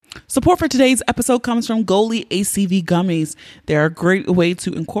Support for today's episode comes from Goli ACV Gummies. They're a great way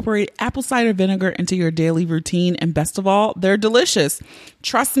to incorporate apple cider vinegar into your daily routine, and best of all, they're delicious.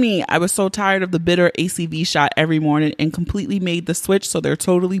 Trust me, I was so tired of the bitter ACV shot every morning and completely made the switch, so they're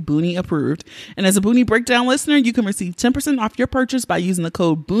totally Boonie approved. And as a Boonie Breakdown listener, you can receive 10% off your purchase by using the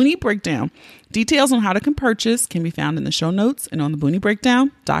code Boonie Breakdown. Details on how to purchase can be found in the show notes and on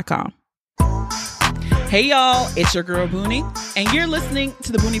thebooниebreakdown.com. Hey y'all, it's your girl Boonie, and you're listening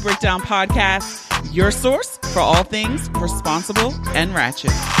to the Boonie Breakdown podcast, your source for all things responsible and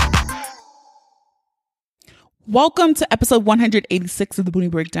ratchet. Welcome to episode 186 of the Boonie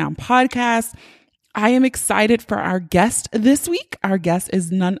Breakdown podcast. I am excited for our guest this week. Our guest is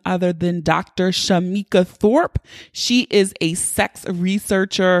none other than Dr. Shemeka Thorpe. She is a sex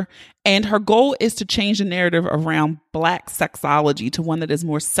researcher, and her goal is to change the narrative around Black sexology to one that is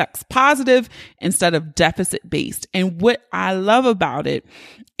more sex positive instead of deficit based. And what I love about it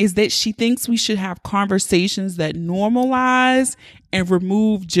is that she thinks we should have conversations that normalize and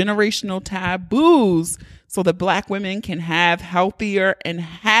remove generational taboos so that Black women can have healthier and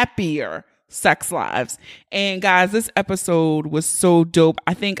happier sex lives. And guys, this episode was so dope.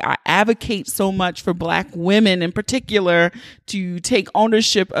 I think I advocate so much for Black women in particular to take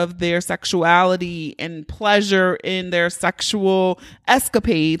ownership of their sexuality and pleasure in their sexual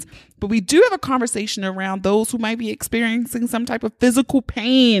escapades. But we do have a conversation around those who might be experiencing some type of physical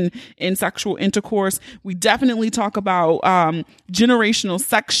pain in sexual intercourse. We definitely talk about generational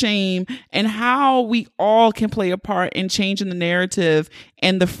sex shame and how we all can play a part in changing the narrative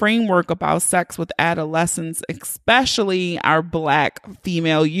and the framework about sex with adolescents, especially our Black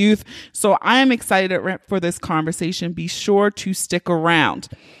female youth. So I am excited for this conversation. Be sure to stick around.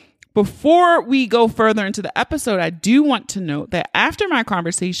 Before we go further into the episode, I do want to note that after my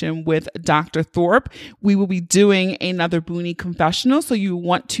conversation with Dr. Thorpe, we will be doing another Boonie confessional. So you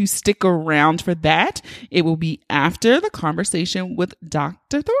want to stick around for that. It will be after the conversation with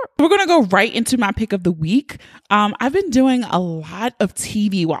Dr. Thorpe. We're going to go right into my pick of the week. I've been doing a lot of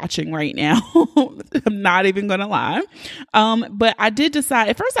TV watching right now. I'm not even going to lie. But I did decide,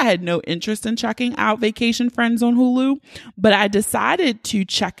 at first I had no interest in checking out Vacation Friends on Hulu, but I decided to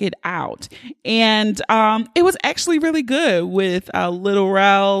check it out. And it was actually really good with Lil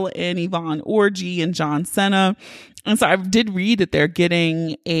Rel and Yvonne Orji and John Cena. And so I did read that they're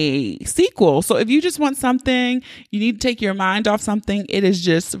getting a sequel. So if you just want something, you need to take your mind off something. It is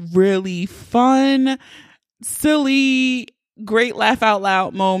just really fun, silly, great laugh out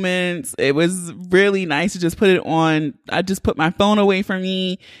loud moments. It was really nice to just put it on. I just put my phone away from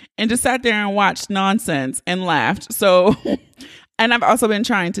me and just sat there and watched nonsense and laughed. So and I've also been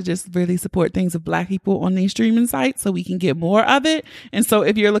trying to just really support things of Black people on these streaming sites so we can get more of it. And so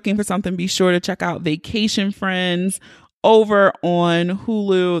if you're looking for something, be sure to check out Vacation Friends over on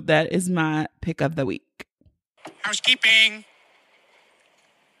Hulu. That is my pick of the week. Housekeeping.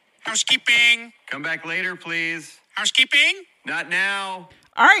 Housekeeping. Come back later, please. Housekeeping. Not now.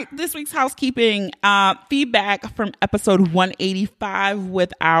 All right, this week's housekeeping feedback from episode 185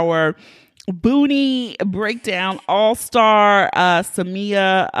 with our Boonie Breakdown All-Star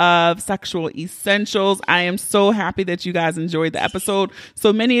Samia of Sexual Essentials. I am so happy that you guys enjoyed the episode.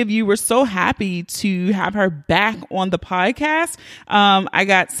 So many of you were so happy to have her back on the podcast. I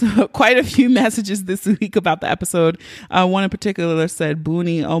got quite a few messages this week about the episode. One in particular said,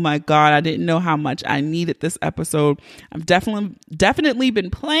 "Boonie, oh my God, I didn't know how much I needed this episode. I've definitely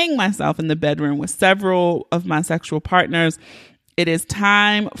been playing myself in the bedroom with several of my sexual partners. It is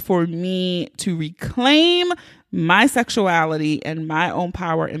time for me to reclaim my sexuality and my own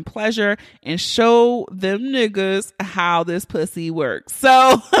power and pleasure and show them niggas how this pussy works."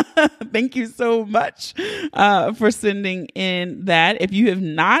 So thank you so much for sending in that. If you have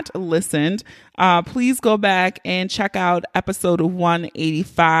not listened, please go back and check out episode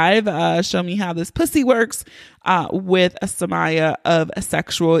 185. Show me how this pussy works with Samaya of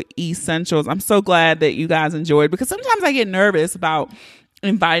Sexual Essentials. I'm so glad that you guys enjoyed, because sometimes I get nervous about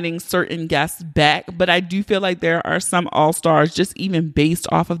inviting certain guests back, but I do feel like there are some all-stars just even based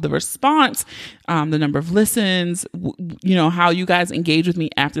off of the response, the number of listens, how you guys engage with me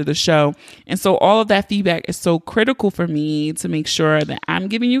after the show. And so all of that feedback is so critical for me to make sure that I'm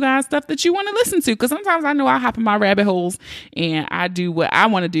giving you guys stuff that you want to listen to. Because sometimes I know I hop in my rabbit holes and I do what I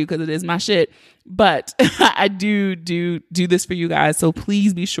want to do because it is my shit. But I do this for you guys. So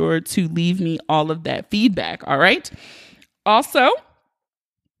please be sure to leave me all of that feedback. All right. Also,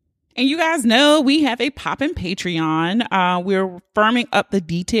 and you guys know we have a poppin' Patreon. We're firming up the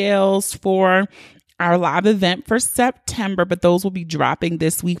details for our live event for September, but those will be dropping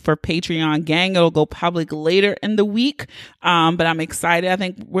this week for Patreon gang. It'll go public later in the week. But I'm excited. I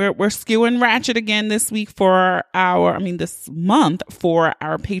think we're skewing ratchet again this week this month for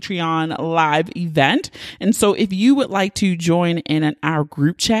our Patreon live event. And so if you would like to join in our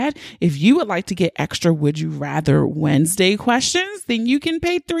group chat, if you would like to get extra Would You Rather Wednesday questions, then you can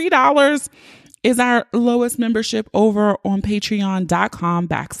pay $3 is our lowest membership over on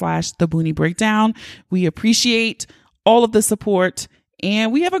patreon.com/the Boonie Breakdown. We appreciate all of the support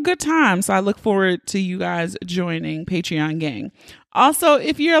and we have a good time. So I look forward to you guys joining Patreon gang. Also,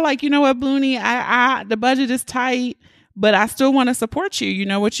 if you're like, you know what, Boonie, the budget is tight, but I still want to support you. You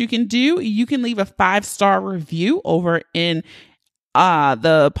know what you can do? You can leave a 5-star review over in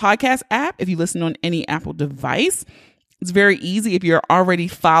the podcast app if you listen on any Apple device. It's very easy. If you're already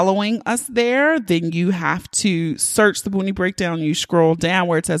following us there, then you have to search the Boonie Breakdown. You scroll down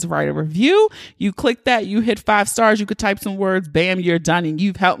where it says write a review. You click that, you hit 5 stars. You could type some words. Bam, you're done. And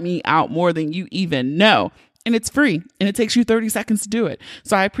you've helped me out more than you even know. And it's free and it takes you 30 seconds to do it.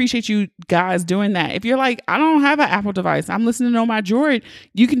 So I appreciate you guys doing that. If you're like, I don't have an Apple device, I'm listening on my Droid,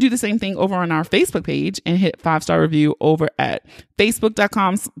 you can do the same thing over on our Facebook page and hit 5-star review over at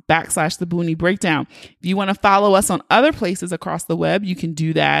facebook.com/the Boonie Breakdown. If you want to follow us on other places across the web, you can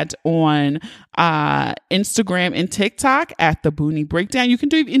do that on Instagram and TikTok at the Boonie Breakdown. You can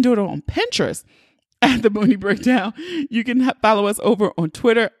do it on Pinterest at the Boonie Breakdown. You can follow us over on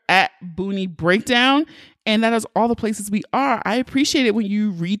Twitter at Boonie Breakdown. And that is all the places we are. I appreciate it when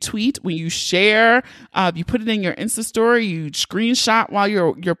you retweet, when you share, you put it in your Insta story, you screenshot while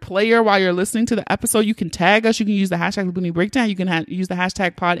your player, while you're listening to the episode. You can tag us. You can use the hashtag The Boonie Breakdown. You can use the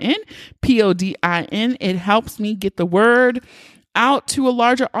hashtag PODIN, PODIN. It helps me get the word out to a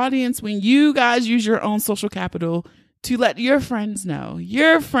larger audience when you guys use your own social capital to let your friends know,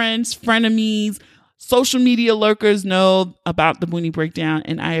 your friends, frenemies, social media lurkers know about the Boonie Breakdown.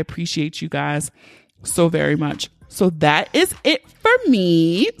 And I appreciate you guys so very much. So that is it for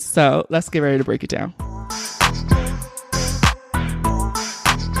me. So let's get ready to break it down.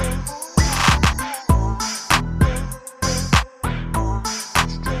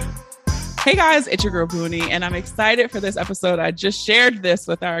 Hey guys, it's your girl Boonie, and I'm excited for this episode. I just shared this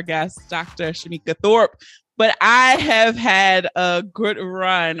with our guest, Dr. Shemeka Thorpe, but I have had a good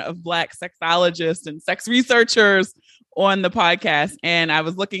run of Black sexologists and sex researchers on the podcast. And I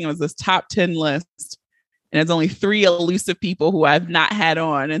was looking, it was this top 10 list. And there's only 3 elusive people who I've not had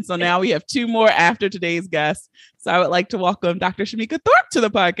on. And so now we have 2 more after today's guest. So I would like to welcome Dr. Shemeka Thorpe to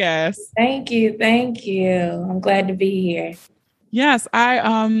the podcast. Thank you. Thank you. I'm glad to be here. Yes,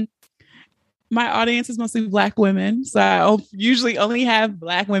 my audience is mostly Black women. So I usually only have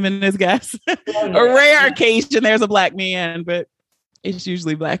Black women as guests. A rare occasion there's a Black man, but it's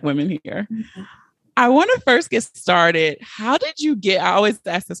usually Black women here. Mm-hmm. I want to first get started. How did you I always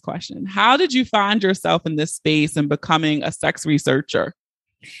ask this question. How did you find yourself in this space and becoming a sex researcher?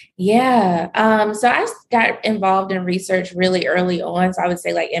 Yeah. So I got involved in research really early on. So I would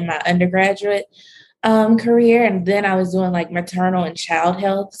say like in my undergraduate career. And then I was doing like maternal and child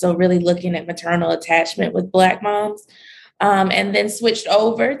health. So really looking at maternal attachment with Black moms. And then switched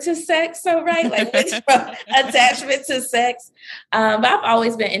over to sex. So, right, like from attachment to sex. But I've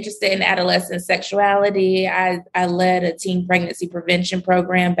always been interested in adolescent sexuality. I led a teen pregnancy prevention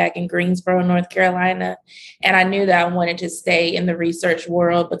program back in Greensboro, North Carolina. And I knew that I wanted to stay in the research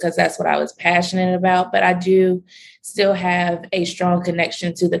world because that's what I was passionate about. But I do still have a strong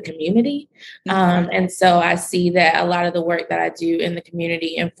connection to the community. And so I see that a lot of the work that I do in the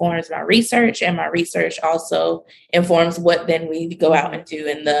community informs my research, and my research also informs what then we go out and do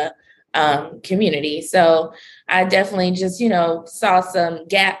in the community. So I definitely just, saw some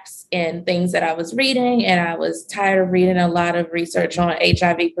gaps in things that I was reading, and I was tired of reading a lot of research on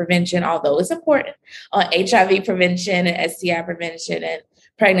HIV prevention, although it's important, on HIV prevention and STI prevention and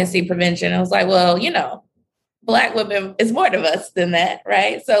pregnancy prevention. I was like, well, Black women is more of us than that,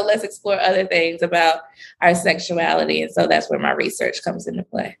 right? So let's explore other things about our sexuality. And so that's where my research comes into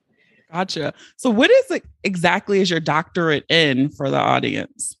play. Gotcha. So what exactly is your doctorate in for the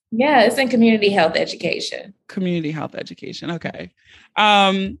audience? Yeah, it's in community health education. Community health education. Okay.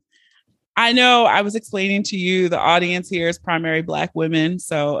 I know I was explaining to you, the audience here is primarily Black women.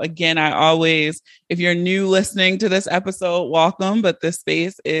 So again, if you're new listening to this episode, welcome, but this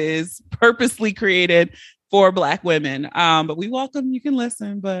space is purposely created for Black women. But we welcome, you can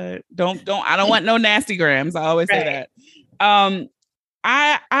listen, but I don't want no nasty grams. I always say that.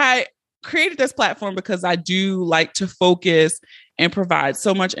 I created this platform because I do like to focus and provide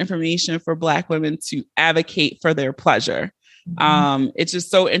so much information for Black women to advocate for their pleasure. It's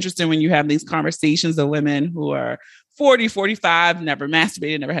just so interesting when you have these conversations of women who are 40, 45, never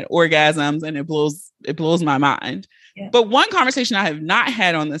masturbated, never had orgasms, and it blows my mind. Yeah. But one conversation I have not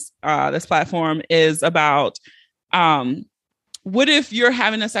had on this platform is about what if you're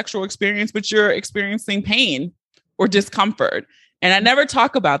having a sexual experience, but you're experiencing pain or discomfort? And I never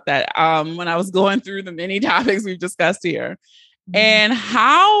talk about that when I was going through the many topics we've discussed here. And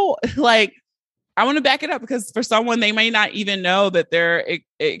how, like, I want to back it up because for someone, they may not even know that they're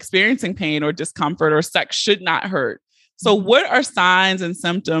experiencing pain or discomfort, or sex should not hurt. So what are signs and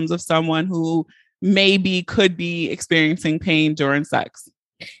symptoms of someone who could be experiencing pain during sex?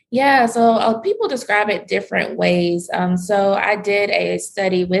 Yeah, so people describe it different ways. So I did a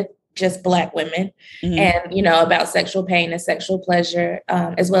study with just Black women and, about sexual pain and sexual pleasure,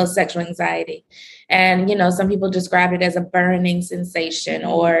 as well as sexual anxiety. And, some people describe it as a burning sensation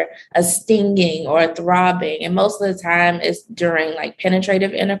or a stinging or a throbbing. And most of the time it's during like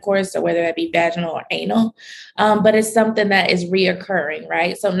penetrative intercourse, so whether that be vaginal or anal. But it's something that is reoccurring,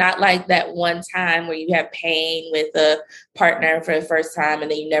 right? So not like that one time where you have pain with a partner for the first time and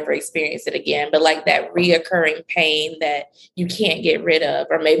then you never experience it again, but like that reoccurring pain that you can't get rid of,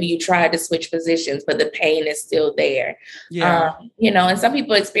 or maybe you try to switch positions, but the pain is still there. Yeah. And some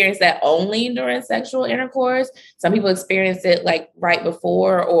people experience that only during sexual intercourse. Some people experience it like right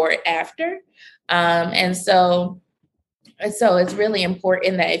before or after. And so it's really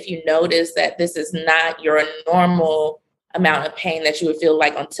important that if you notice that this is not your normal amount of pain that you would feel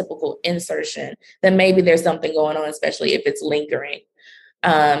like on typical insertion, then maybe there's something going on, especially if it's lingering.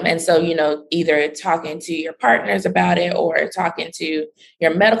 And so, either talking to your partners about it or talking to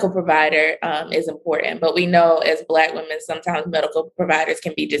your medical provider is important. But we know as Black women, sometimes medical providers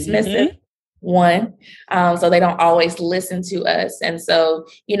can be dismissive. So they don't always listen to us. And so,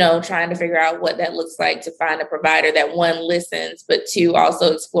 trying to figure out what that looks like to find a provider that, one, listens, but two,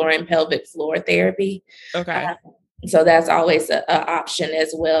 also exploring pelvic floor therapy. Okay. So that's always an option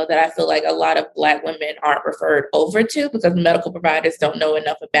as well that I feel like a lot of Black women aren't referred over to because medical providers don't know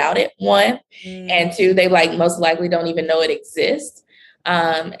enough about it, one. And two, they most likely don't even know it exists.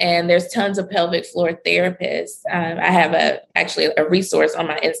 And there's tons of pelvic floor therapists. I have actually a resource on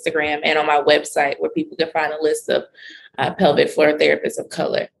my Instagram and on my website where people can find a list of pelvic floor therapists of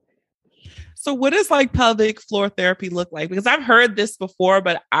color. So what does pelvic floor therapy look like? Because I've heard this before,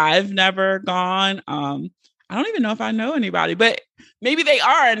 but I've never gone. I don't even know if I know anybody, but maybe they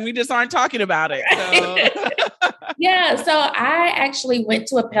are, and we just aren't talking about it. So. Yeah. So I actually went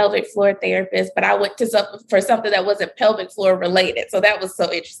to a pelvic floor therapist, but I went for something that wasn't pelvic floor related. So that was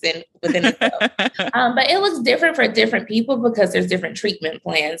so interesting within itself. But it looks different for different people because there's different treatment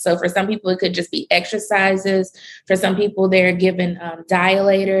plans. So for some people, it could just be exercises. For some people, they're given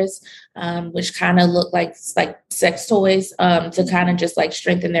dilators, which kind of look like sex toys to kind of just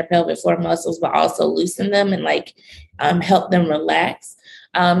strengthen their pelvic floor muscles, but also loosen them and help them relax.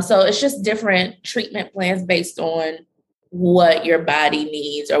 So it's just different treatment plans based on what your body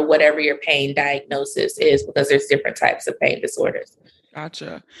needs or whatever your pain diagnosis is, because there's different types of pain disorders.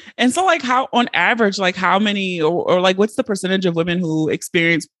 Gotcha. And so how on average, how many or what's the percentage of women who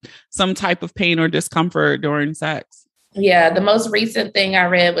experience some type of pain or discomfort during sex? Yeah, the most recent thing I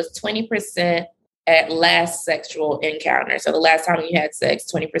read was 20% at last sexual encounter. So the last time you had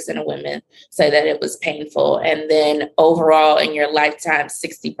sex, 20% of women say that it was painful. And then overall in your lifetime,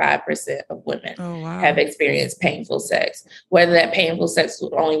 65% of women have experienced painful sex. Whether that painful sex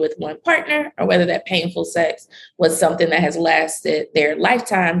was only with one partner or whether that painful sex was something that has lasted their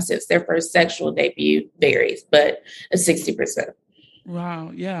lifetime since their first sexual debut varies, but 60%.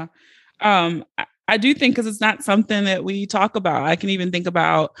 Wow. Yeah. I do think because it's not something that we talk about. I can even think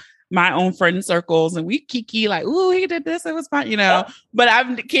about my own friend circles and we kiki ooh, he did this. It was fun, but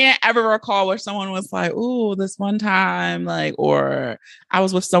I can't ever recall where someone was ooh, this one time, or I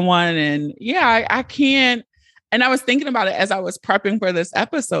was with someone and I can't. And I was thinking about it as I was prepping for this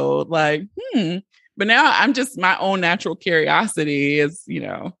episode, but now I'm just my own natural curiosity is,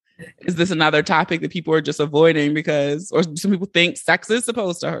 is this another topic that people are just avoiding or some people think sex is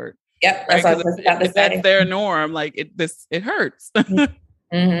supposed to hurt? Yep. That's what I was about to say. That's their norm. It hurts.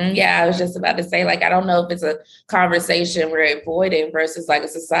 Mm-hmm. Yeah, I was just about to say, I don't know if it's a conversation we're avoiding versus a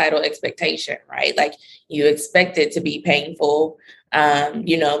societal expectation, right? You expect it to be painful,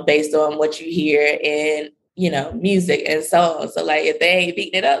 based on what you hear in, music and so on. So if they ain't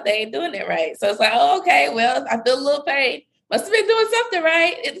beating it up, they ain't doing it right. So it's oh, okay, well, I feel a little pain. Must have been doing something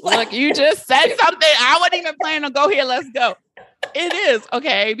right. It's look, you just said something. I wasn't even planning on go here. Let's go. It is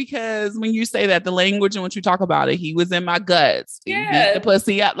okay because when you say that, the language in which you talk about it, he was in my guts. Yeah, beat the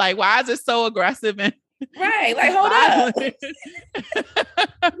pussy up. Why is it so aggressive? And Right. Like, hold up.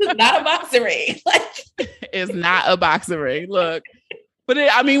 It's not a boxing ring. Like, it's not a boxing ring. Look. But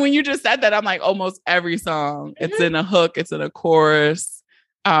I mean, when you just said that, I'm like, almost every song, it's in a hook, it's in a chorus.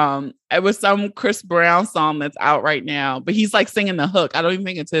 It was some Chris Brown song that's out right now, but he's like singing the hook. I don't even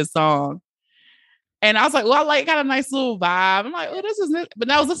think it's his song. And I was like, well, I like got a nice little vibe. I'm like, oh, this is it. But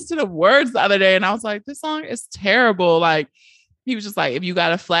then I was listening to the words the other day and I was like, this song is terrible. Like, he was just like, if you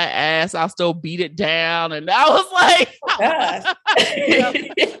got a flat ass, I'll still beat it down. And I was like,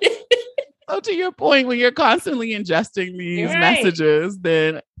 so to your point, when you're constantly ingesting these messages,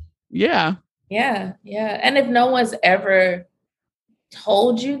 then yeah. And if no one's ever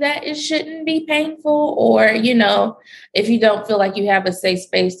told you that it shouldn't be painful, or, you know, if you don't feel like you have a safe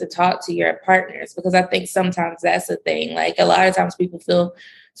space to talk to your partners, because I think sometimes that's the thing. Like, a lot of times people feel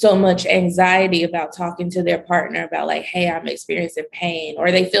so much anxiety about talking to their partner about like, hey, I'm experiencing pain, or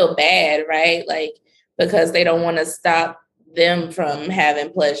they feel bad, right? Like, because they don't want to stop them from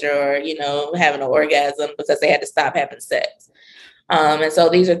having pleasure or, you know, having an orgasm because they had to stop having sex. And so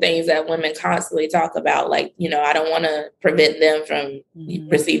these are things that women constantly talk about, like, you know, I don't want to prevent them from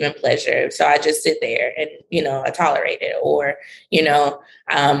receiving pleasure. So I just sit there and, you know, I tolerate it. Or, you know,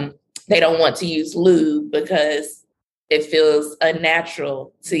 they don't want to use lube because it feels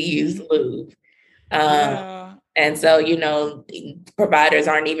unnatural to use lube. And so, you know, providers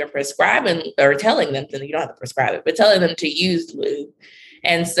aren't even prescribing or telling them to, you don't have to prescribe it, but telling them to use lube.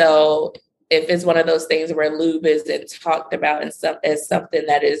 And so if it's one of those things where lube isn't talked about as something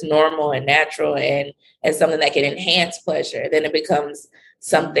that is normal and natural and as something that can enhance pleasure, then it becomes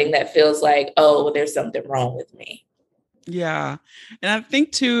something that feels like, oh, well, there's something wrong with me. Yeah. And I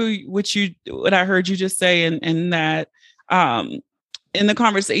think too, what I heard you just say in that, in the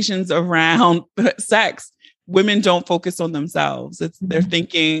conversations around sex, women don't focus on themselves. They're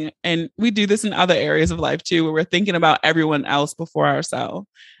thinking, and we do this in other areas of life too, where we're thinking about everyone else before ourselves.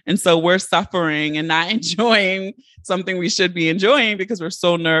 And so we're suffering and not enjoying something we should be enjoying because we're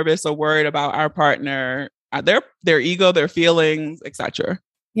so nervous or worried about our partner, their ego, their feelings, etc.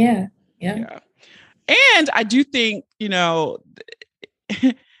 Yeah. And I do think, you know,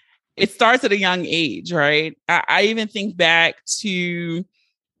 it starts at a young age, right? I even think back to,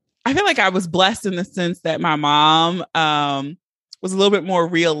 I feel like I was blessed in the sense that my mom was a little bit more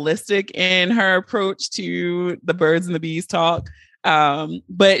realistic in her approach to the birds and the bees talk.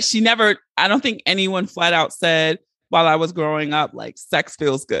 But she never, I don't think anyone flat out said while I was growing up, like, sex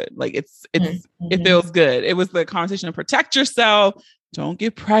feels good. Like it feels good. It was the conversation of protect yourself. Don't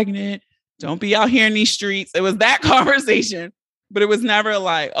get pregnant. Don't be out here in these streets. It was that conversation, but it was never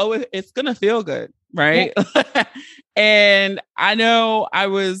like, oh, it's going to feel good. Right. Yeah. And I know I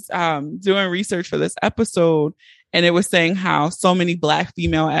was doing research for this episode, and it was saying how so many Black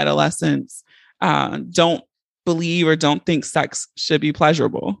female adolescents don't believe or don't think sex should be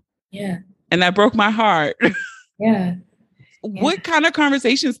pleasurable. Yeah. And that broke my heart. Yeah. What kind of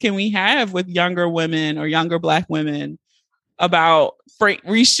conversations can we have with younger women or younger Black women about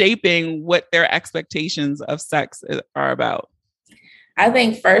reshaping what their expectations of sex are about? I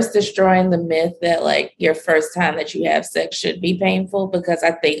think first destroying the myth that like your first time that you have sex should be painful, because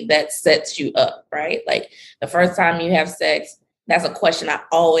I think that sets you up, right? Like the first time you have sex, that's a question I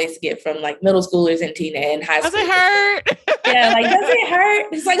always get from like middle schoolers and high school. Does it hurt? Yeah, like, does it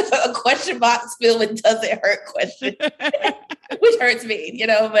hurt? It's like a question box filled with does it hurt question, which hurts me, you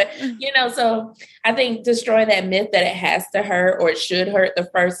know, but, you know, so I think destroying that myth that it has to hurt or it should hurt the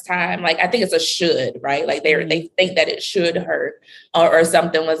first time. Like, I think it's a should, right? Like they think that it should hurt or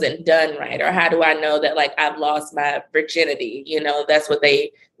something wasn't done right. Or how do I know that like I've lost my virginity? You know, that's what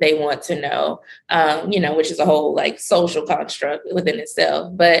they want to know, you know, which is a whole like social construct within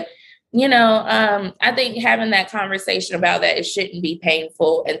itself. But, you know, I think having that conversation about that it shouldn't be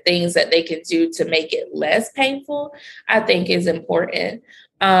painful and things that they can do to make it less painful, I think is important.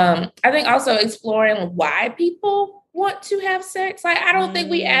 I think also exploring why people want to have sex. Like, I don't think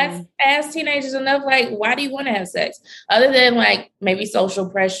we ask teenagers enough, like, why do you want to have sex? Other than like maybe social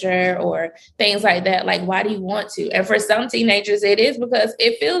pressure or things like that. Like, why do you want to? And for some teenagers, it is because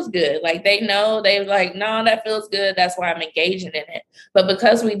it feels good. Like they know, they're like, no, that feels good. That's why I'm engaging in it. But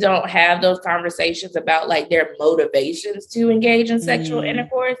because we don't have those conversations about like their motivations to engage in sexual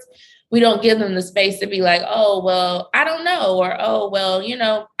intercourse, we don't give them the space to be like, oh, well, I don't know. Or, oh, well, you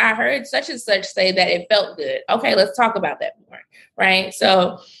know, I heard such and such say that it felt good. Okay, let's talk about that more. Right.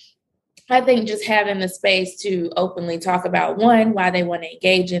 So I think just having the space to openly talk about, one, why they want to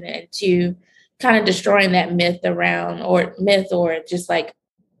engage in it, and two, kind of destroying that myth or just like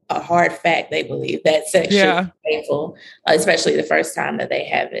a hard fact they believe that sex should be painful, especially the first time that they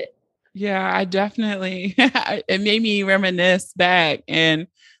have it. Yeah, I definitely, it made me reminisce back. And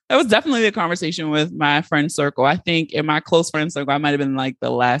that was definitely the conversation with my friend circle. I think in my close friend circle, I might have been like the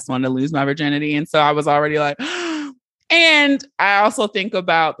last one to lose my virginity. And so I was already like, and I also think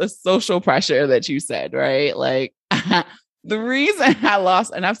about the social pressure that you said, right? Like the reason I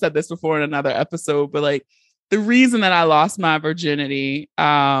lost, and I've said this before in another episode, but like the reason that I lost my virginity,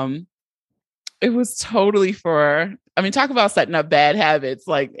 it was totally for, I mean, talk about setting up bad habits,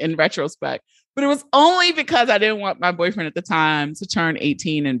 like in retrospect, but it was only because I didn't want my boyfriend at the time to turn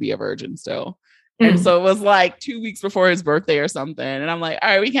 18 and be a virgin still. And so it was like 2 weeks before his birthday or something. And I'm like, all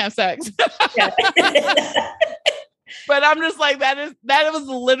right, we can have sex. But I'm just like, that was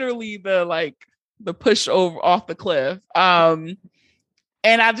literally the push over off the cliff. And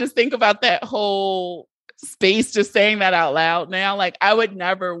I just think about that whole space, just saying that out loud now. Like, I would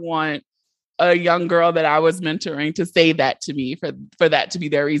never want a young girl that I was mentoring to say that to me for that to be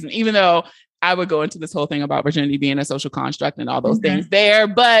their reason, even though I would go into this whole thing about virginity being a social construct and all those things there,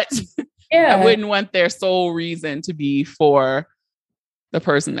 but I wouldn't want their sole reason to be for the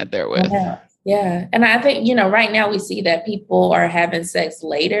person that they're with. Yeah. And I think, right now we see that people are having sex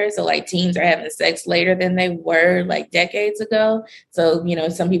later. So like teens are having sex later than they were like decades ago. So,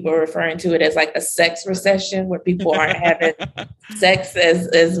 some people are referring to it as like a sex recession where people aren't having sex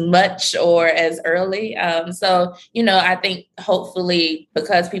as much or as early. So, I think hopefully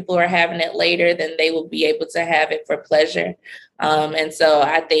because people are having it later, then they will be able to have it for pleasure. And so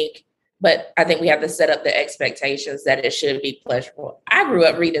I think we have to set up the expectations that it should be pleasurable. I grew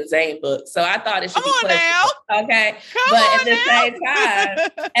up reading Zane books, so I thought it should be pleasurable. Now. Okay.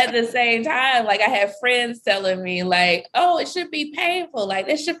 At the same time, like I have friends telling me like, oh, it should be painful. Like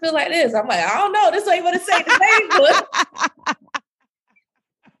this should feel like this. I'm like, I don't know. This ain't what it say in the Zane book.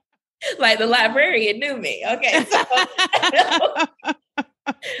 Like the librarian knew me. Okay. So,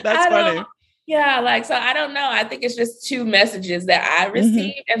 that's funny. Yeah, so I don't know. I think it's just two messages that I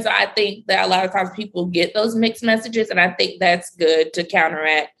received. And so I think that a lot of times people get those mixed messages. And I think that's good to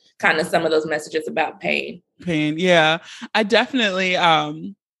counteract kind of some of those messages about pain. Yeah. I definitely, I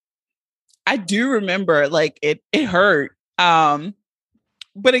do remember like it hurt. But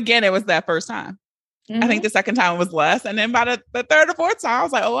again, it was that first time. I think the second time was less. And then by the third or fourth time, I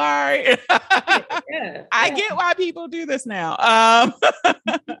was like, oh, all right. I get why people do this now.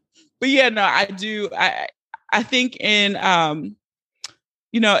 But yeah, no, I do. I think it's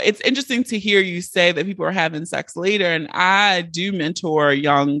interesting to hear you say that people are having sex later. And I do mentor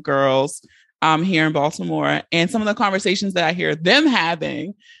young girls here in Baltimore. And some of the conversations that I hear them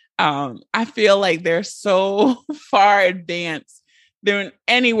having, I feel like they're so far advanced than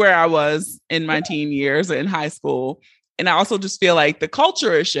anywhere I was in my teen years in high school. And I also just feel like the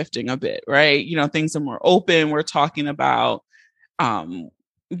culture is shifting a bit, right? Things are more open. We're talking about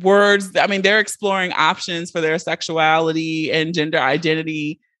words. I mean, they're exploring options for their sexuality and gender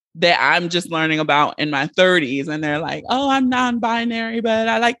identity that I'm just learning about in my 30s. And they're like, oh, I'm non-binary, but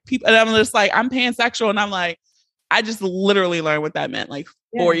I like people. And I'm just like, I'm pansexual. And I'm like, I just literally learned what that meant like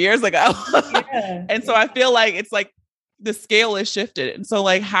 4 years ago. And so I feel like it's like the scale is shifted. And so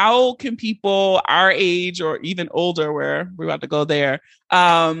like, how can people our age or even older, where we're about to go there,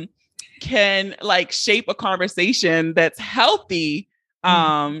 can like shape a conversation that's healthy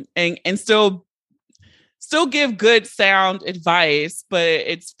and still give good sound advice, but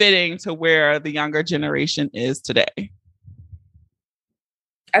it's fitting to where the younger generation is today?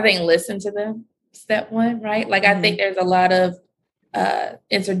 I think listen to them, step one, right? Like I think there's a lot of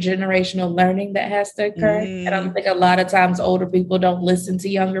intergenerational learning that has to occur. And I think a lot of times older people don't listen to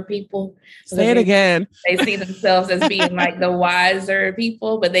younger people. Say it again. They see themselves as being like the wiser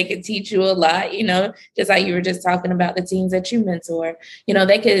people, but they can teach you a lot, just like you were just talking about the teens that you mentor.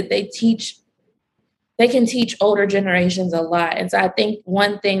 They can teach older generations a lot. And so I think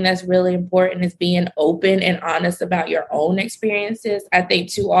one thing that's really important is being open and honest about your own experiences. I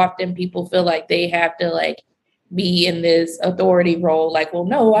think too often people feel like they have to like be in this authority role, like, well,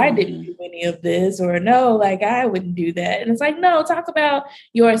 no, I didn't do any of this, or no, like I wouldn't do that. And it's like, no, talk about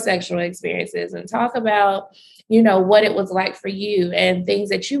your sexual experiences and talk about, what it was like for you and things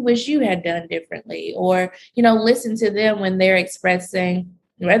that you wish you had done differently, or, listen to them when they're expressing,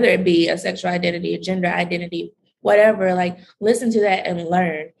 whether it be a sexual identity, a gender identity, whatever, like listen to that and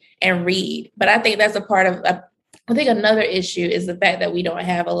learn and read. But I think that's a part of, I think another issue is the fact that we don't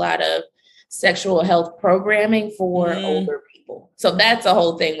have a lot of sexual health programming for older people. So that's a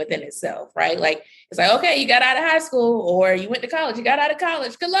whole thing within itself, right? Like, it's like, okay, you got out of high school or you went to college, you got out of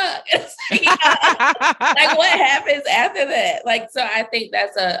college, good luck. Like, what happens after that? Like, so I think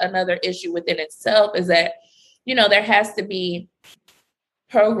that's another issue within itself is that, there has to be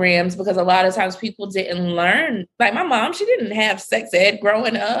programs, because a lot of times people didn't learn. Like my mom, she didn't have sex ed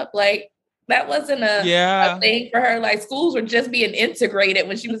growing up. Like that wasn't a thing for her. Like schools were just being integrated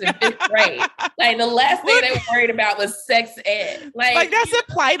when she was in 5th grade. Like the last thing they were worried about was sex ed. Like that's the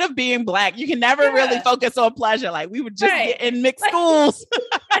plight of being Black. You can never really focus on pleasure. Like we would just get in mixed schools.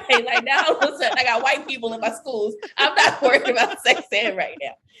 Like now all of a sudden I got white people in my schools. I'm not worried about sex ed right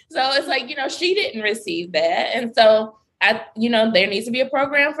now. So it's like, she didn't receive that. And so there needs to be a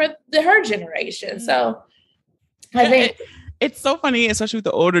program for her generation. So I think it's so funny, especially with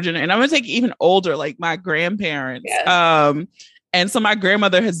the older generation. And I'm going to take even older, like my grandparents. Yeah. And so my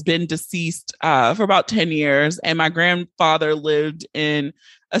grandmother has been deceased for about 10 years. And my grandfather lived in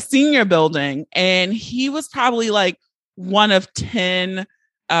a senior building. And he was probably like one of 10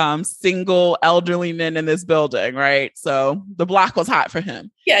 single elderly men in this building, right? So the block was hot for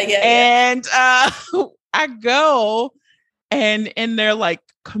him. Yeah. And I go, and in their like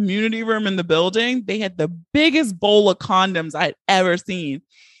community room in the building, they had the biggest bowl of condoms I'd ever seen.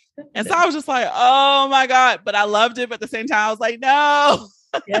 And so I was just like, oh my God. But I loved it. But at the same time, I was like, no.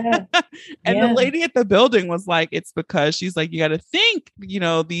 Yeah. And the lady at the building was like, it's because she's like, you got to think,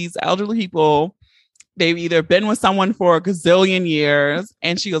 these elderly people, they've either been with someone for a gazillion years.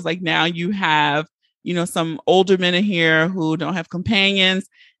 And she was like, now you have, some older men in here who don't have companions.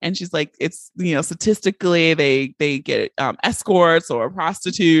 And she's like, it's, statistically, they get escorts or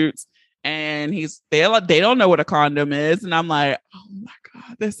prostitutes. And they don't know what a condom is. And I'm like, oh my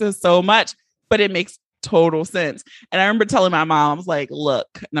God, this is so much. But it makes total sense. And I remember telling my mom, I was like,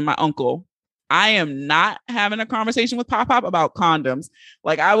 look, and my uncle, I am not having a conversation with Pop about condoms.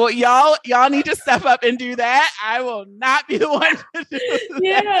 Like I will, y'all need to step up and do that. I will not be the one to do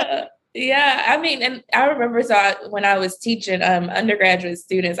that. Yeah. I mean, and I remember when I was teaching undergraduate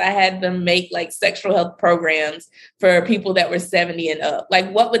students, I had them make like sexual health programs for people that were 70 and up.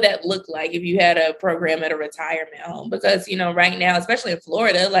 Like, what would that look like if you had a program at a retirement home? Because, right now, especially in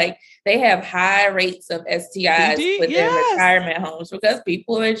Florida, like they have high rates of STIs within retirement homes because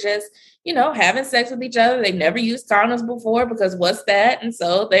people are just, having sex with each other. They've never used condoms before because what's that? And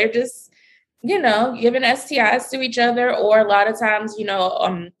so they're just, giving STIs to each other, or a lot of times,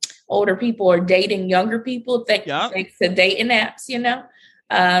 older people are dating younger people thanks to dating apps,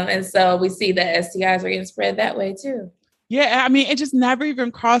 and so we see that STIs are getting spread that way too. Yeah, I mean, it just never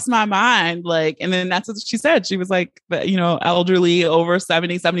even crossed my mind. Like, and then that's what she said. She was like, elderly over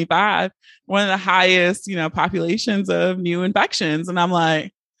 70, 75, one of the highest, populations of new infections. And I'm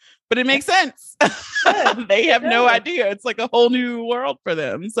like, but it makes sense. They have no idea. It's like a whole new world for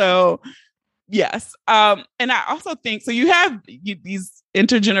them. So yes. And I also think, so you have these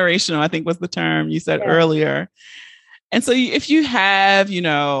intergenerational, I think was the term you said earlier. And so if you have,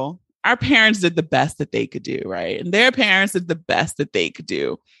 our parents did the best that they could do, right? And their parents did the best that they could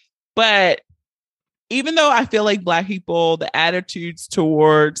do. But even though I feel like Black people, the attitudes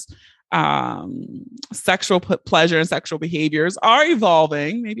towards sexual pleasure and sexual behaviors are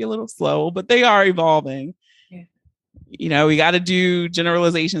evolving, maybe a little slow, but they are evolving. We got to do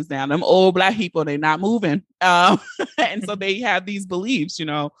generalizations now. Them old Black people, they're not moving. And so they have these beliefs,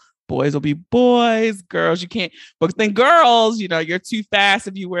 boys will be boys, girls, you can't. But then girls, you're too fast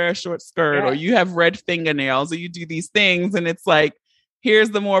if you wear a short skirt or you have red fingernails or you do these things. And it's like,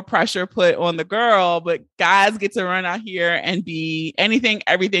 here's the more pressure put on the girl, but guys get to run out here and be anything,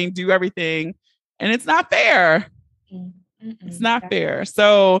 everything, do everything. And it's not fair. It's not fair.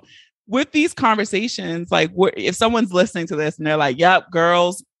 So with these conversations, like if someone's listening to this and they're like, yep,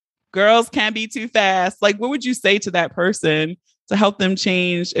 girls can't be too fast. Like, what would you say to that person to help them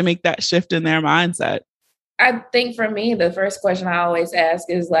change and make that shift in their mindset? I think for me, the first question I always ask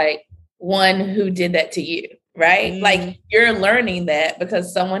is like, one, who did that to you? Right? Like you're learning that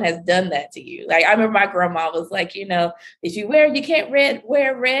because someone has done that to you. Like I remember my grandma was like, if you can't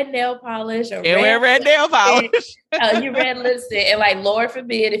wear red nail polish or wear red nail polish. You red lipstick, and like Lord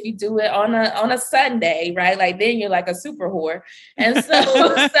forbid if you do it on a Sunday, right? Like then you're like a super whore. And so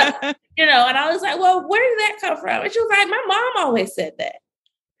and I was like, well, where did that come from? And she was like, my mom always said that.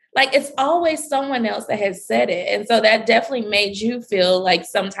 Like it's always someone else that has said it. And so that definitely made you feel like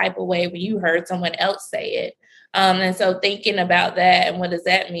some type of way when you heard someone else say it. And so thinking about that and what does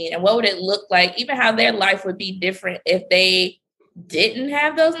that mean? And what would it look like? Even how their life would be different if they didn't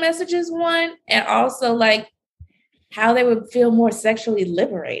have those messages, one, and also like how they would feel more sexually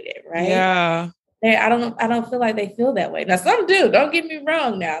liberated, right? Yeah. I don't feel like they feel that way. Now some do, don't get me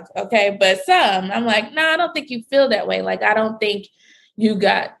wrong now. Okay. But some, I'm like, no, I don't think you feel that way. Like, I don't think you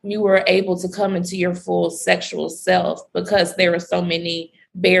were able to come into your full sexual self because there were so many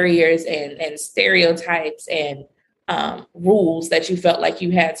barriers and stereotypes and rules that you felt like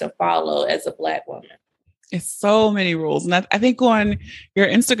you had to follow as a Black woman? It's so many rules. And I think on your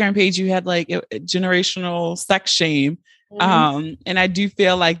Instagram page, you had like a generational sex shame. And I do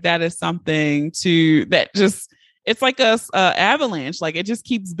feel like that is something that just, it's like a avalanche. Like it just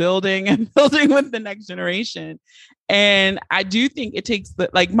keeps building and building with the next generation. And I do think it takes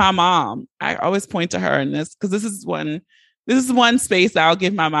like my mom, I always point to her in this, because this is one space that I'll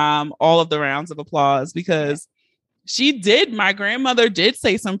give my mom all of the rounds of applause, because my grandmother did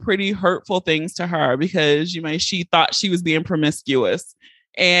say some pretty hurtful things to her because, she thought she was being promiscuous.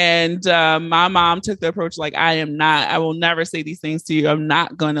 And my mom took the approach like, I will never say these things to you. I'm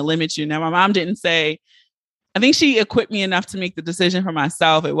not going to limit you. Now, my mom didn't say, I think she equipped me enough to make the decision for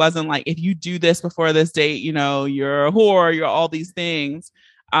myself. It wasn't like, if you do this before this date, you're a whore, you're all these things.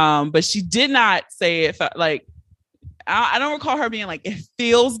 But she did not say it like, I don't recall her being like, it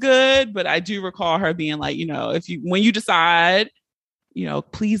feels good, but I do recall her being like, when you decide,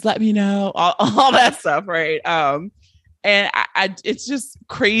 please let me know, all that stuff. Right. And it's just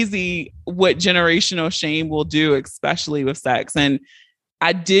crazy what generational shame will do, especially with sex. And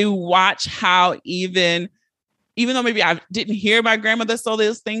I do watch how even though maybe I didn't hear my grandmother say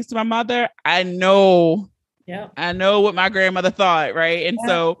those things to my mother, I know what my grandmother thought. Right. And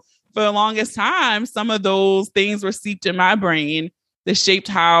so for the longest time, some of those things were seeped in my brain that shaped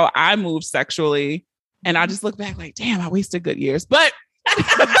how I moved sexually. And I just look back like, damn, I wasted good years. But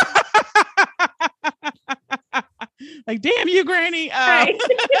like, damn you, Granny. Right.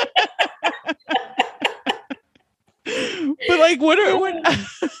 But like,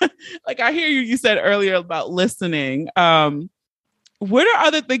 like I hear you said earlier about listening. What are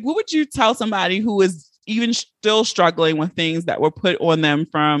other things? What would you tell somebody who is even still struggling with things that were put on them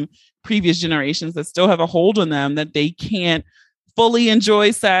from previous generations that still have a hold on them, that they can't fully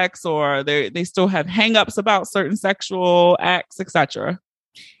enjoy sex, or they still have hangups about certain sexual acts, etc.?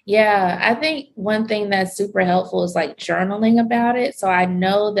 Yeah, I think one thing that's super helpful is like journaling about it. So I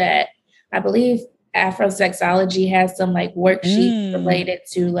know that I believe Afrosexology has some like worksheets related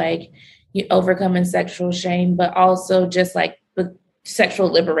to like overcoming sexual shame, but also just like the sexual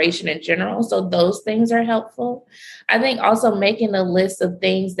liberation in general. So those things are helpful. I think also making a list of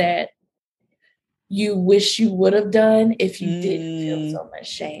things that you wish you would have done if you didn't feel so much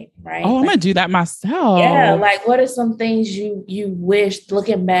shame, right? Oh, I'm gonna do that myself. Yeah, like what are some things you wish,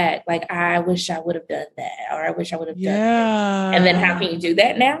 looking back, like I wish I would have done that, or I wish I would have done that. And then how can you do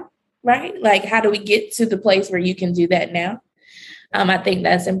that now, right? Like how do we get to the place where you can do that now? I think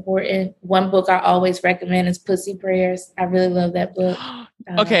that's important. One book I always recommend is Pussy Prayers. I really love that book.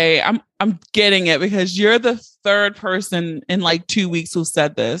 Okay, I'm getting it, because you're the third person in like 2 weeks who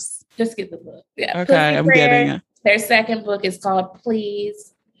said this. Just get the book. Yeah. Okay, Pussy I'm Prayers. getting it. Their second book is called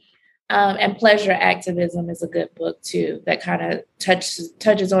Please. And Pleasure Activism is a good book too, that kind of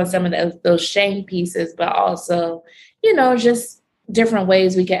touches on some of those shame pieces, but also, just different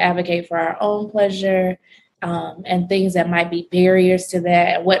ways we can advocate for our own pleasure, and things that might be barriers to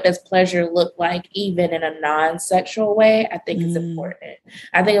that. What does pleasure look like even in a non-sexual way? I think is important.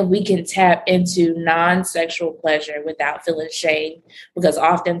 I think if we can tap into non-sexual pleasure without feeling shame, because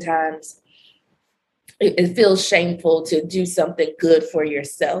oftentimes it feels shameful to do something good for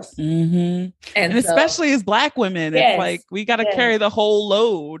yourself. And especially as Black women, it's like we got to carry the whole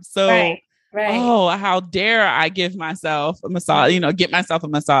load. So, right. Oh, how dare I give myself a massage, get myself a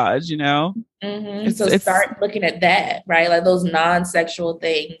massage, So start looking at that, right? Like those non-sexual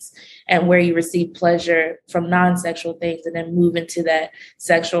things and where you receive pleasure from non-sexual things, and then move into that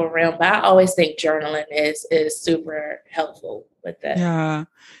sexual realm. But I always think journaling is super helpful with that. Yeah.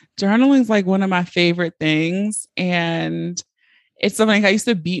 Journaling is like one of my favorite things. And it's something I used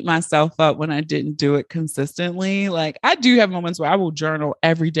to beat myself up when I didn't do it consistently. Like I do have moments where I will journal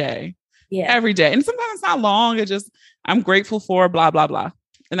every day. Yeah. Every day. And sometimes it's not long. It's just, I'm grateful for blah, blah, blah.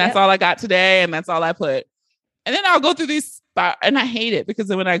 And that's all I got today. And that's all I put. And then I'll go through these and I hate it, because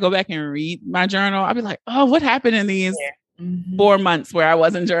then when I go back and read my journal, I'll be like, oh, what happened in these 4 months where I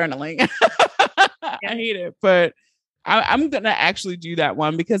wasn't journaling? I hate it. But I'm going to actually do that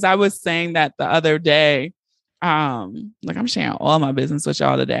one, because I was saying that the other day. Like I'm sharing all my business with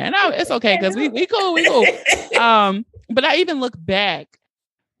y'all today, and it's okay, because we cool. But I even look back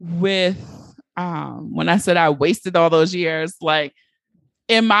with when I said I wasted all those years, like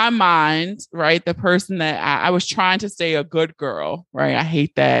in my mind, right, the person that I was trying to stay a good girl, right? I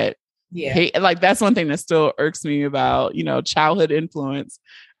hate that. Yeah. Like that's one thing that still irks me about, childhood influence.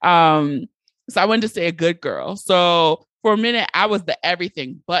 So I wanted to stay a good girl. So for a minute, I was the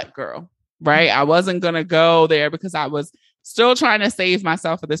everything but girl, right? I wasn't going to go there because I was still trying to save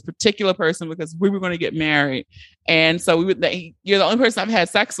myself for this particular person because we were going to get married. And so you're the only person I've had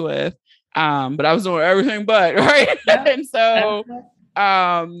sex with. But I was doing everything but, right. Yeah. And so,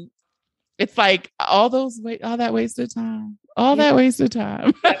 it's like all that wasted time. That wasted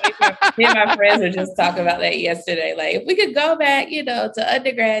time. Me and my friends were just talking about that yesterday. Like, if we could go back, to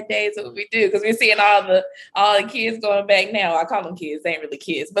undergrad days, what would we do? Because we're seeing all the kids going back now. I call them kids; they ain't really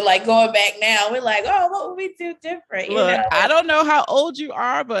kids, but like going back now, we're like, oh, what would we do different? Look, I don't know how old you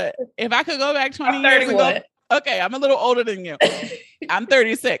are, but if I could go back 20 years ago, okay, I'm a little older than you. I'm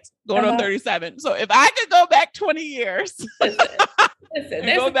 36, going on 37. So if I could go back 20 years, listen,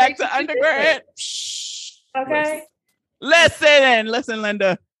 and go back to undergrad, okay. Listen,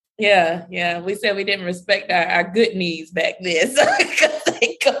 Linda. Yeah. We said we didn't respect our good knees back then. So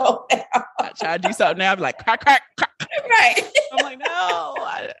they go now. I try to do something now. I'm like, crack, crack, crack. Right. I'm like, no,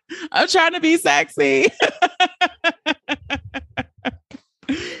 I'm trying to be sexy.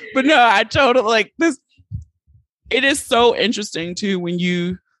 But no, I totally like this. It is so interesting too when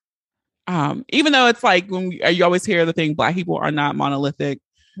you, even though it's like you always hear the thing, Black people are not monolithic.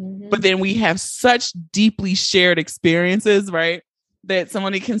 Mm-hmm. But then we have such deeply shared experiences, right? That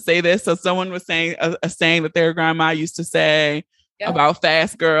somebody can say this. So someone was saying a saying that their grandma used to say about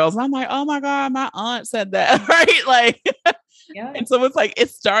fast girls. I'm like, oh my God, my aunt said that, right? Like, and so it's like, it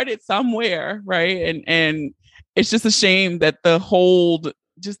started somewhere, right? And it's just a shame that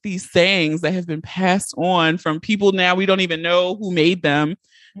just these sayings that have been passed on from people now we don't even know who made them,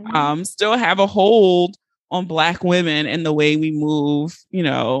 still have a hold on Black women and the way we move,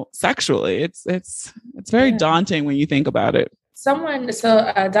 sexually. It's very daunting when you think about it.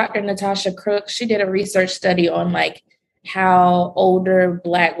 Dr. Natasha Crook, she did a research study on like how older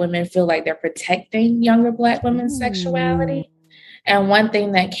Black women feel like they're protecting younger Black women's sexuality. And one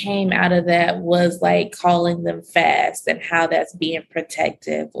thing that came out of that was like calling them fast and how that's being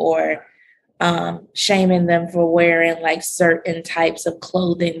protective, or shaming them for wearing like certain types of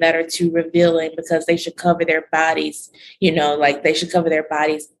clothing that are too revealing because they should cover their bodies, like they should cover their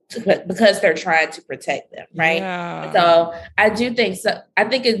bodies because they're trying to protect them. Right. Yeah. So I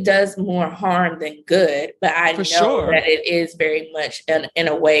think it does more harm than good, but I know that it is very much in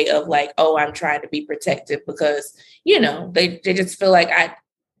a way of like, oh, I'm trying to be protective because, they just feel like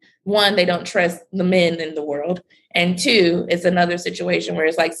they don't trust the men in the world. And two, it's another situation where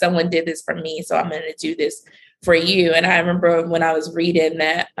it's like someone did this for me, so I'm going to do this for you. And I remember when I was reading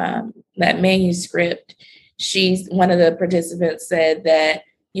that manuscript, one of the participants said that,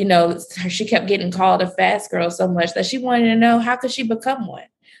 she kept getting called a fast girl so much that she wanted to know how could she become one.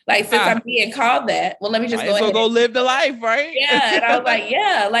 Like, since I'm being called that, well, let me just go live the life, right? Yeah. And I was like,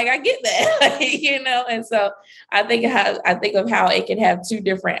 yeah, like I get that, And so I think of how it can have two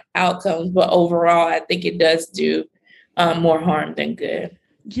different outcomes, but overall, I think it does do more harm than good.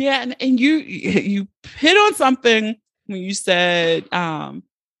 Yeah, and you hit on something when you said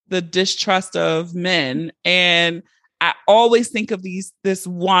the distrust of men, and I always think of this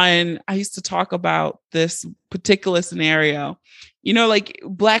one. I used to talk about this particular scenario. Like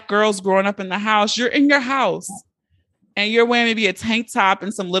Black girls growing up in the house, you're in your house and you're wearing maybe a tank top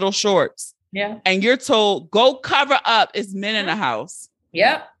and some little shorts. Yeah. And you're told, go cover up, it's men in the house.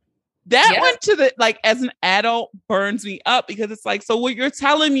 Yep. That went to as an adult burns me up because it's like, so what you're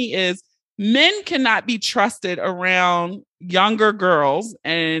telling me is men cannot be trusted around younger girls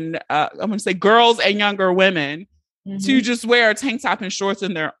and I'm going to say girls and younger women to just wear a tank top and shorts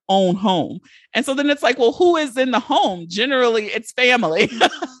in their own home. And so then it's like, well, who is in the home? Generally, it's family.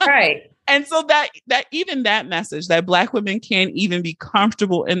 Right. And so that even that message that Black women can't even be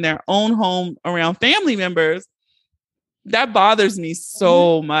comfortable in their own home around family members, that bothers me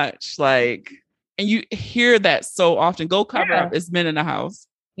so much. Like, and you hear that so often. Go cover up, it's men in the house.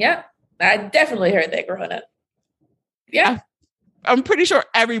 Yeah. I definitely heard that growing up. Yeah. I'm pretty sure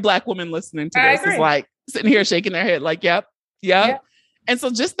every Black woman listening to this is like, sitting here shaking their head like, yep. And so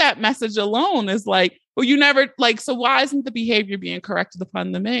just that message alone is like, well, you never so why isn't the behavior being corrected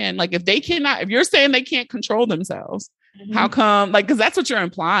upon the man? Like if you're saying they can't control themselves, how come, because that's what you're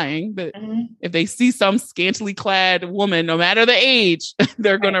implying, but if they see some scantily clad woman, no matter the age,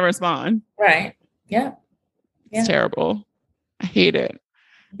 they're going to respond. Right. Yeah. It's terrible. I hate it.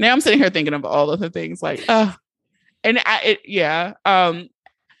 Now I'm sitting here thinking of all of the things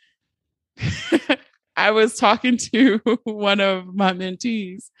I was talking to one of my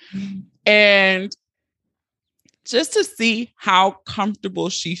mentees and just to see how comfortable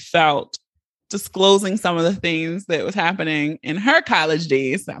she felt disclosing some of the things that was happening in her college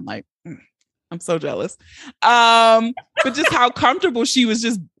days. I'm like, I'm so jealous. But just how comfortable she was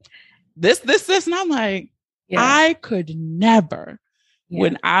just this. And I'm like, I could never,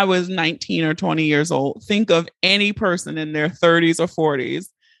 when I was 19 or 20 years old, think of any person in their 30s or 40s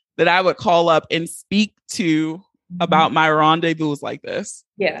that I would call up and speak to about my rendezvous like this.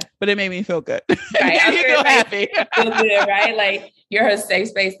 Yeah. But it made me feel good. Right. It made me feel happy. Feel good, right? Like you're a safe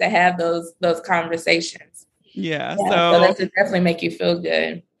space to have those conversations. Yeah. So that would definitely make you feel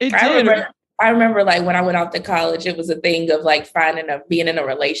good. I remember like when I went off to college, it was a thing of like being in a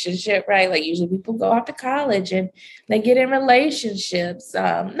relationship, right? Like usually people go off to college and they get in relationships,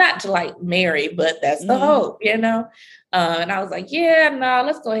 not to like marry, but that's the hope, you know? And I was like,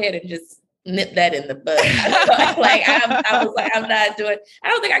 let's go ahead and just nip that in the bud. I was like, I'm not doing, I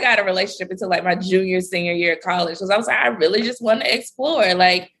don't think I got a relationship until like my senior year of college. Because I was like, I really just want to explore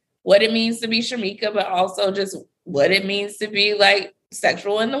like what it means to be Shemeka, but also just what it means to be like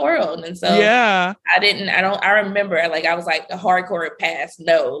sexual in the world. And so I remember like I was like a hardcore pass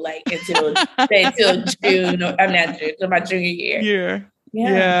like until June, until my junior year.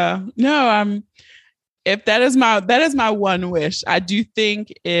 Yeah. No, if that is my one wish. I do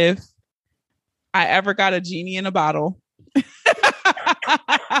think if I ever got a genie in a bottle,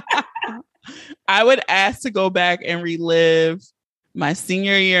 I would ask to go back and relive my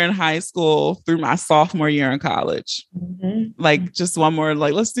senior year in high school through my sophomore year in college. Like just one more,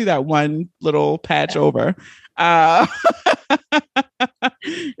 like, let's do that one little patch over. Isn't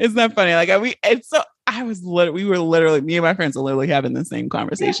that funny? Like me and my friends were literally having the same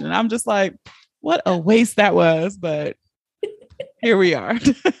conversation. And I'm just like, what a waste that was. But here we are.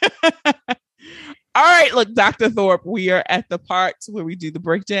 All right, look, Dr. Thorpe, we are at the part where we do the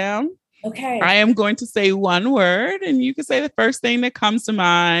breakdown. Okay. I am going to say one word, and you can say the first thing that comes to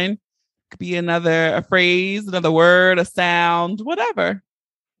mind. It could be a phrase, another word, a sound, whatever.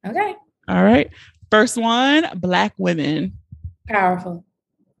 Okay. All right. First one, Black women. Powerful.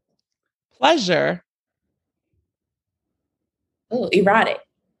 Pleasure. Ooh, erotic.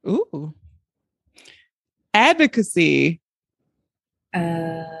 Ooh. Advocacy.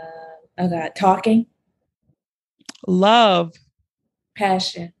 Talking. Love.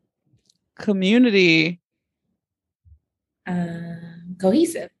 Passion. Community.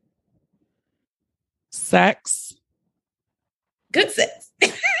 Cohesive. Sex. Good sex.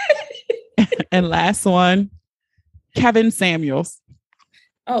 And last one, Kevin Samuels.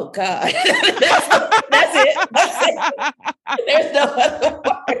 Oh God. That's it. There's no other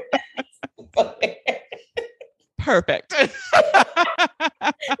word. Perfect. That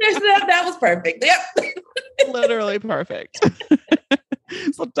was perfect. Yep. Literally perfect.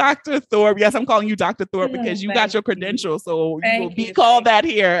 So Dr. Thorpe, yes, I'm calling you Dr. Thorpe because you got your credentials. So you will be called that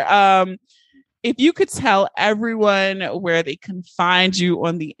here. If you could tell everyone where they can find you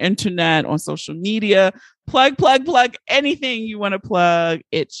on the internet, on social media, plug anything you want to plug,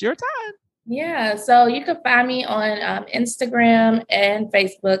 it's your time. Yeah, so you can find me on Instagram and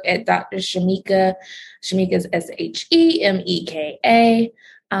Facebook at Dr. Shemeka. Shemeka's Shemeka.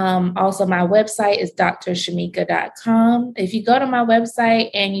 Also, my website is drshemeka.com. If you go to my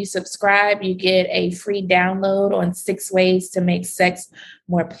website and you subscribe, you get a free download on 6 ways to make sex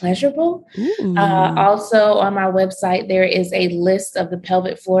more pleasurable. Also, on my website, there is a list of the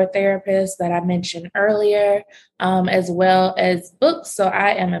pelvic floor therapists that I mentioned earlier, as well as books. So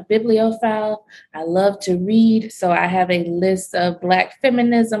I am a bibliophile. I love to read. So I have a list of Black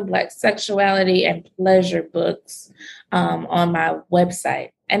feminism, Black sexuality, and pleasure books on my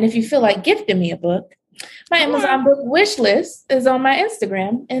website. And if you feel like gifting me a book, my Amazon book wish list is on my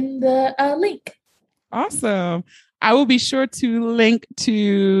Instagram in the link. Awesome. I will be sure to link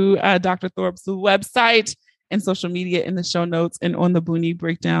to Dr. Thorpe's website and social media in the show notes and on the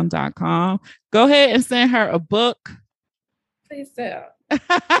booniebreakdown.com. Go ahead and send her a book. Please do.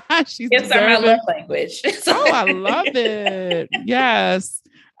 Gifts are my love language. Oh, I love it. Yes.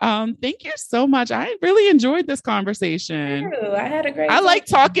 Thank you so much. I really enjoyed this conversation. I had a great time. I like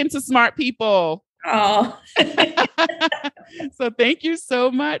talking to smart people. Oh. So thank you so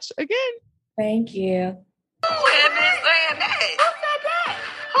much again. Thank you. Who had been saying that?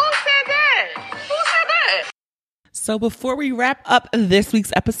 Who said that? So before we wrap up this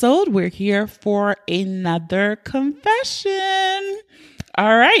week's episode, we're here for another confession.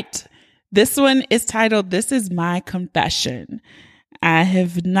 All right. This one is titled, This Is My Confession. I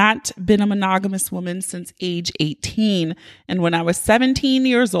have not been a monogamous woman since age 18. And when I was 17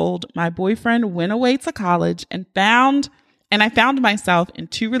 years old, my boyfriend went away to college and I found myself in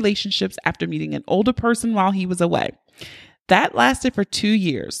 2 relationships after meeting an older person while he was away. That lasted for 2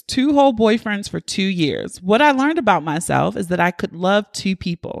 years, 2 whole boyfriends for 2 years. What I learned about myself is that I could love 2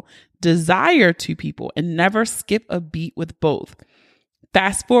 people, desire 2 people, and never skip a beat with both.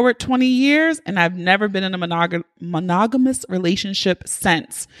 Fast forward 20 years, and I've never been in a monogamous relationship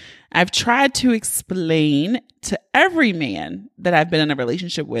since. I've tried to explain to every man that I've been in a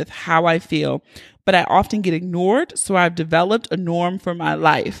relationship with how I feel, but I often get ignored, so I've developed a norm for my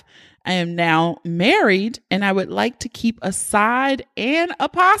life. I am now married, and I would like to keep a side and a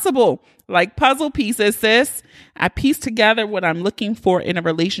possible, like puzzle pieces, sis. I piece together what I'm looking for in a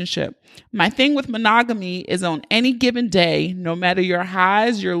relationship. My thing with monogamy is on any given day, no matter your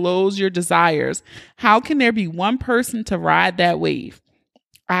highs, your lows, your desires, how can there be one person to ride that wave?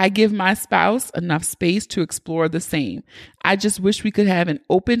 I give my spouse enough space to explore the same. I just wish we could have an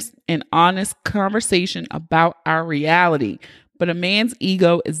open and honest conversation about our reality. But a man's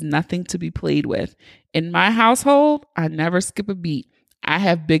ego is nothing to be played with. In my household, I never skip a beat. I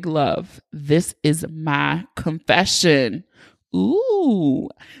have big love. This is my confession. Ooh.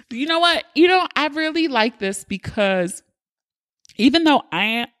 You know what? I really like this because even though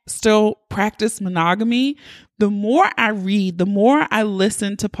I still practice monogamy, the more I read, the more I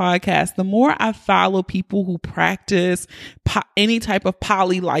listen to podcasts, the more I follow people who practice any type of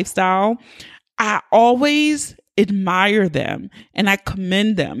poly lifestyle, I always admire them and I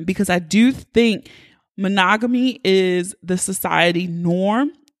commend them because I do think monogamy is the society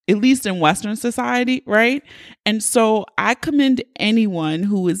norm, at least in Western society, right? And so I commend anyone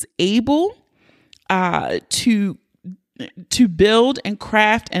who is able to build and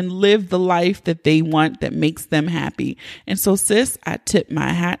craft and live the life that they want that makes them happy. And so, sis, I tip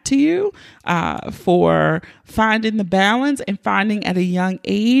my hat to you for finding the balance and finding at a young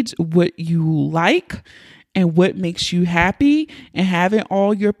age what you like and what makes you happy and having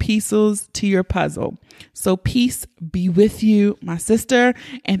all your pieces to your puzzle. So peace be with you, my sister,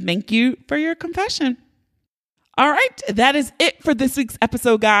 and thank you for your confession. All right, that is it for this week's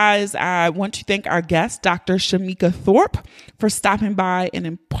episode, guys. I want to thank our guest, Dr. Shemeka Thorpe, for stopping by and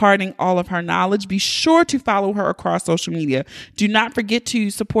imparting all of her knowledge. Be sure to follow her across social media. Do not forget to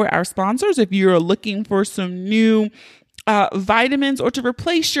support our sponsors if you're looking for some new vitamins or to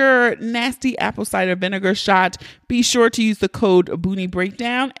replace your nasty apple cider vinegar shot. Be sure to use the code Boonie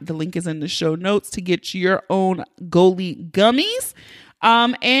Breakdown. The link is in the show notes to get your own Goli gummies.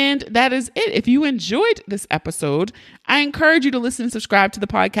 And that is it. If you enjoyed this episode, I encourage you to listen and subscribe to the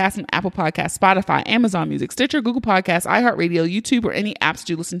podcast on Apple Podcasts, Spotify, Amazon Music, Stitcher, Google Podcasts, iHeartRadio, YouTube, or any apps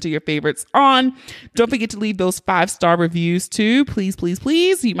you listen to your favorites on. Don't forget to leave those 5-star reviews too. Please, please,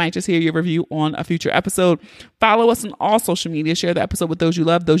 please. You might just hear your review on a future episode. Follow us on all social media. Share the episode with those you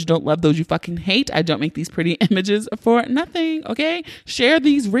love, those you don't love, those you fucking hate. I don't make these pretty images for nothing, okay? Share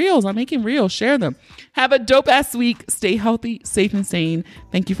these reels. I'm making reels. Share them. Have a dope-ass week. Stay healthy, safe, and sane.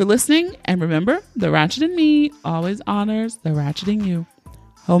 Thank you for listening. And remember, the ratchet in me always honors the ratchet in you.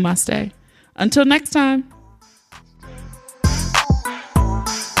 Namaste. Until next time.